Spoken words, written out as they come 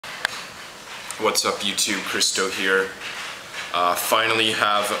What's up YouTube, Kristo here. Finally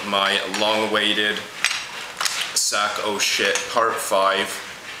have my long-awaited Sack O Shit Part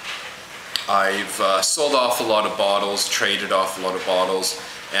 5. I've sold off a lot of bottles, traded off a lot of bottles,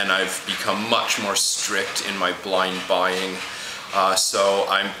 and I've become much more strict in my blind buying. So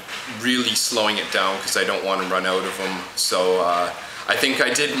I'm really slowing it down because I don't want to run out of them. So I think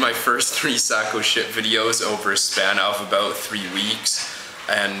I did my first 3 Sack O Shit videos over a span of about 3 weeks.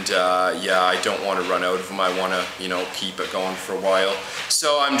 And yeah, I don't want to run out of them. I want to, keep it going for a while.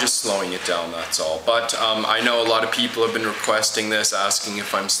 So I'm just slowing it down, that's all. But I know a lot of people have been requesting this, asking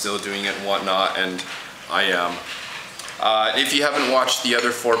if I'm still doing it and whatnot, and I am. If you haven't watched the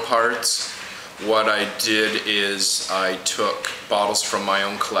other 4 parts, what I did is I took bottles from my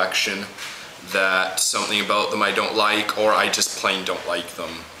own collection that something about them I don't like, or I just plain don't like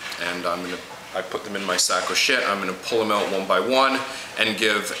them. And I put them in my Sack O Shit. I'm gonna pull them out one by one and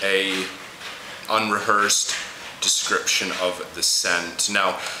give a unrehearsed description of the scent.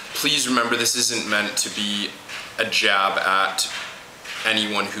 Now, please remember, this isn't meant to be a jab at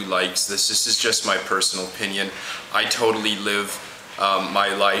anyone who likes this. This is just my personal opinion. I totally live my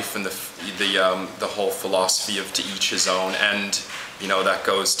life and the whole philosophy of to each his own, and that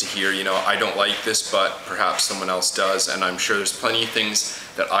goes to here. I don't like this, but perhaps someone else does, and I'm sure there's plenty of things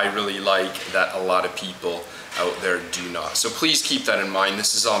that I really like that a lot of people out there do not. So please keep that in mind.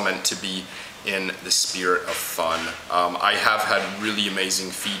 This is all meant to be in the spirit of fun. I have had really amazing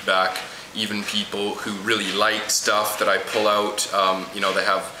feedback, even people who really like stuff that I pull out. They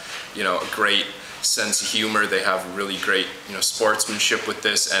have a great sense of humor, they have really great sportsmanship with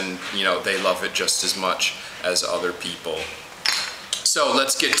this, and they love it just as much as other people. So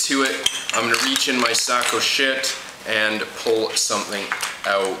let's get to it. I'm gonna reach in my Sack O Shit and pull something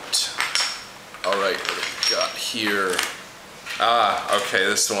out. All right, what have we got here? Okay,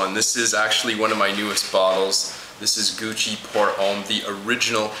 this one. This is actually one of my newest bottles. This is Gucci Pour Homme, the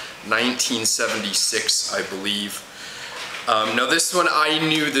original 1976, I believe. Now this one, I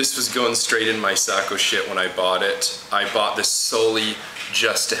knew this was going straight in my Sack O Shit when I bought it. I bought this solely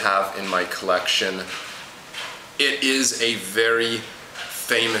just to have in my collection. It is a very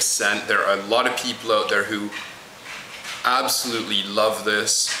famous scent. There are a lot of people out there who absolutely love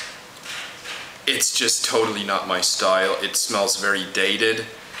this. It's just totally not my style. It smells very dated.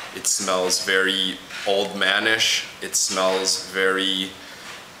 It smells very old manish. It smells very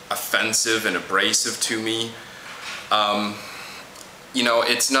offensive and abrasive to me.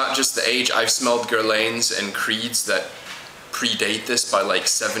 It's not just the age. I've smelled Guerlains and Creeds that predate this by like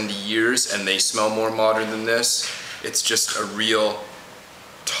 70 years, and they smell more modern than this. It's just a real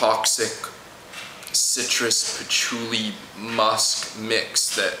toxic citrus patchouli musk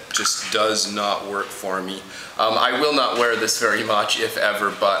mix that just does not work for me. I will not wear this very much, if ever,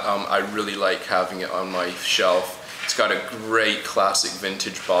 but I really like having it on my shelf. It's got a great classic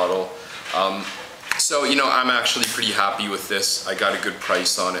vintage bottle. So I'm actually pretty happy with this. I got a good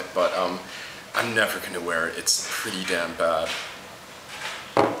price on it, but I'm never gonna wear it. It's pretty damn bad.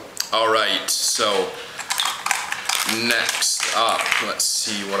 All right, so next up, let's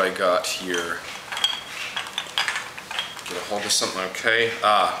see what I got here. Get a hold of something, okay?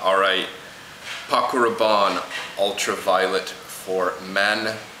 All right. Paco Rabanne Ultraviolet for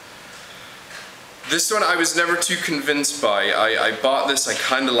Men. This one I was never too convinced by. I bought this, I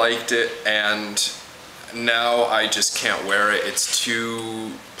kind of liked it, and now I just can't wear it. It's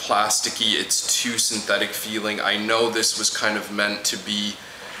too plasticky, it's too synthetic feeling. I know this was kind of meant to be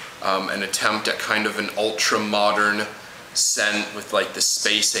an attempt at kind of an ultra-modern scent with like the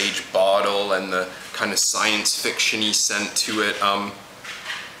space age bottle and the kind of science fiction-y scent to it.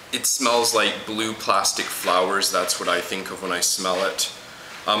 It smells like blue plastic flowers. That's what I think of when I smell it.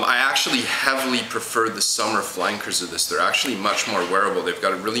 I actually heavily prefer the summer flankers of this. They're actually much more wearable. They've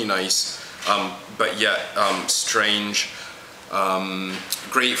got a really nice but yet strange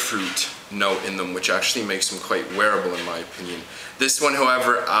grapefruit note in them, which actually makes them quite wearable in my opinion. This one,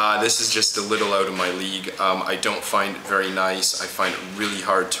 however, this is just a little out of my league. I don't find it very nice. I find it really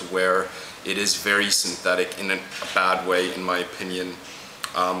hard to wear. It is very synthetic in a bad way, in my opinion.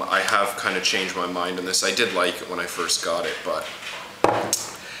 I have kind of changed my mind on this. I did like it when I first got it, but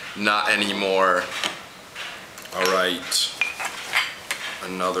not anymore. All right,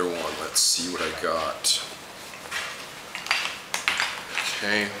 another one. Let's see what I got.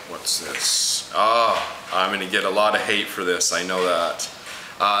 Okay, what's this? I'm gonna get a lot of hate for this, I know that.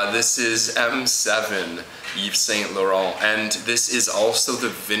 This is M7 Yves Saint Laurent, and this is also the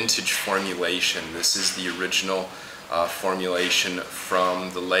vintage formulation. This is the original formulation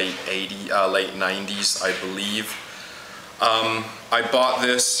from the late 90s, I believe. I bought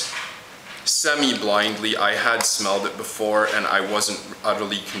this semi-blindly. I had smelled it before and I wasn't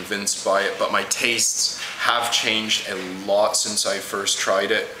utterly convinced by it, but my tastes have changed a lot since I first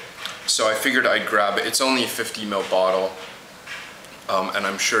tried it. So I figured I'd grab it. It's only a 50 ml bottle, and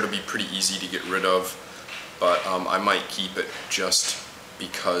I'm sure it'll be pretty easy to get rid of, but I might keep it just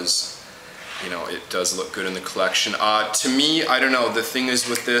because, you know, it does look good in the collection. To me, I don't know, the thing is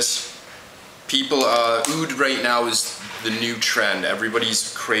with this, people, oud right now is the new trend.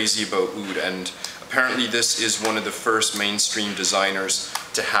 Everybody's crazy about oud, and apparently this is one of the first mainstream designers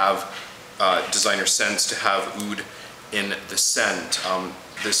to have, designer scents to have oud in the scent,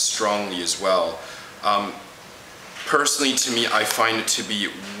 this strongly as well. Personally, to me, I find it to be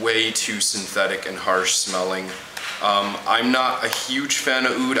way too synthetic and harsh smelling. I'm not a huge fan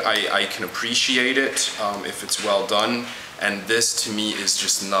of oud. I can appreciate it if it's well done, and this to me is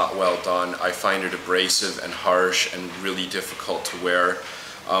just not well done. I find it abrasive and harsh and really difficult to wear.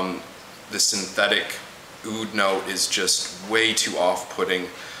 The synthetic oud note is just way too off-putting.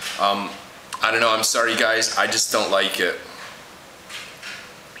 I don't know, I'm sorry guys, I just don't like it.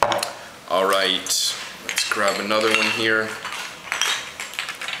 Alright, let's grab another one here.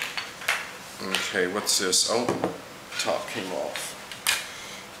 Okay, what's this? Oh, top came off.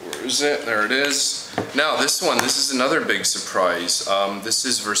 Where is it? There it is. Now this one, this is another big surprise. This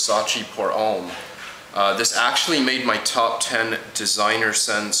is Versace Pour Homme. This actually made my top 10 designer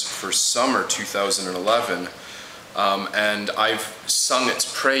scents for summer 2011. And I've sung its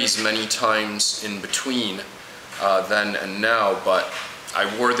praise many times in between then and now, but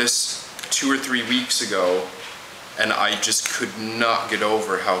I wore this 2 or 3 weeks ago and I just could not get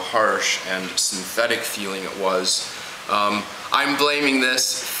over how harsh and synthetic feeling it was. I'm blaming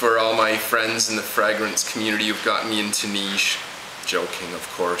this for all my friends in the fragrance community who've gotten me into niche. Joking, of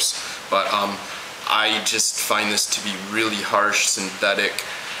course. But I just find this to be really harsh, synthetic,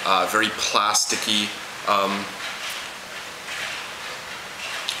 very plasticky.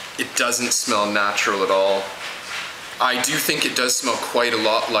 It doesn't smell natural at all. I do think it does smell quite a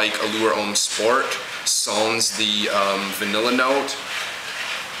lot like Allure Homme Sport, sans the vanilla note,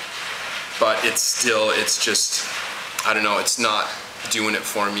 but it's just, I don't know, it's not doing it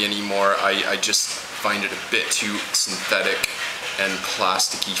for me anymore. I just find it a bit too synthetic and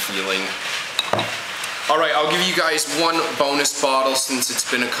plasticky feeling. Alright, I'll give you guys one bonus bottle since it's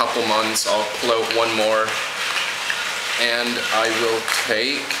been a couple months. I'll pull out one more, and I will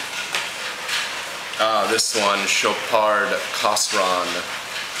take this one, Chopard Castron.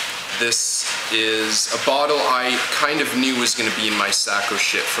 This is a bottle I kind of knew was going to be in my Sacco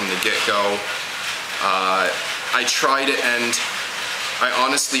shit from the get-go. I tried it and I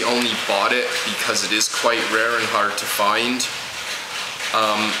honestly only bought it because it is quite rare and hard to find.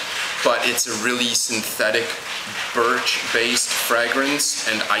 But it's a really synthetic birch-based fragrance,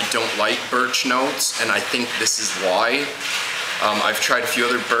 and I don't like birch notes, and I think this is why. I've tried a few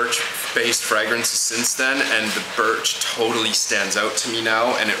other birch-based fragrances since then, and the birch totally stands out to me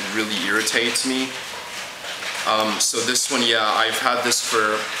now, and it really irritates me. So this one, yeah, I've had this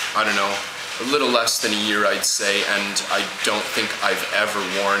for, I don't know, a little less than a year, I'd say, and I don't think I've ever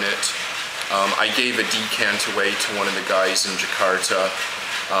worn it. I gave a decant away to one of the guys in Jakarta.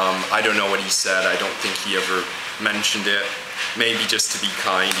 I don't know what he said. I don't think he ever mentioned it. Maybe just to be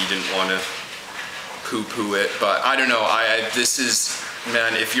kind, he didn't want to poo-poo it, but I don't know. This is,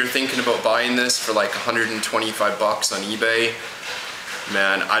 man, if you're thinking about buying this for like 125 bucks on eBay,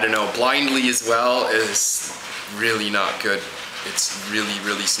 man, I don't know, blindly as well is really not good. It's really,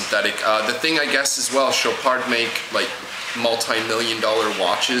 really synthetic. The thing, I guess, as well, Chopard make like multi-million-dollar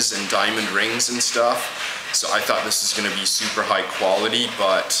watches and diamond rings and stuff. So I thought this was going to be super high quality,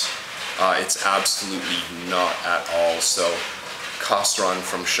 but it's absolutely not at all. So Castron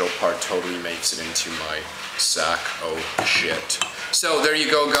from Chopard totally makes it into my sack. Oh shit. So there you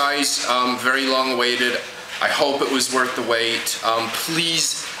go, guys. Very long awaited. I hope it was worth the wait.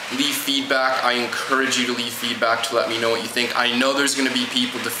 Please leave feedback. I encourage you to leave feedback to let me know what you think. I know there's going to be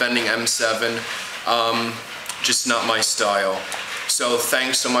people defending M7. Just not my style. So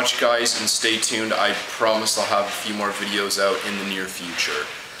thanks so much, guys, and stay tuned. I promise I'll have a few more videos out in the near future.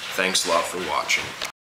 Thanks a lot for watching.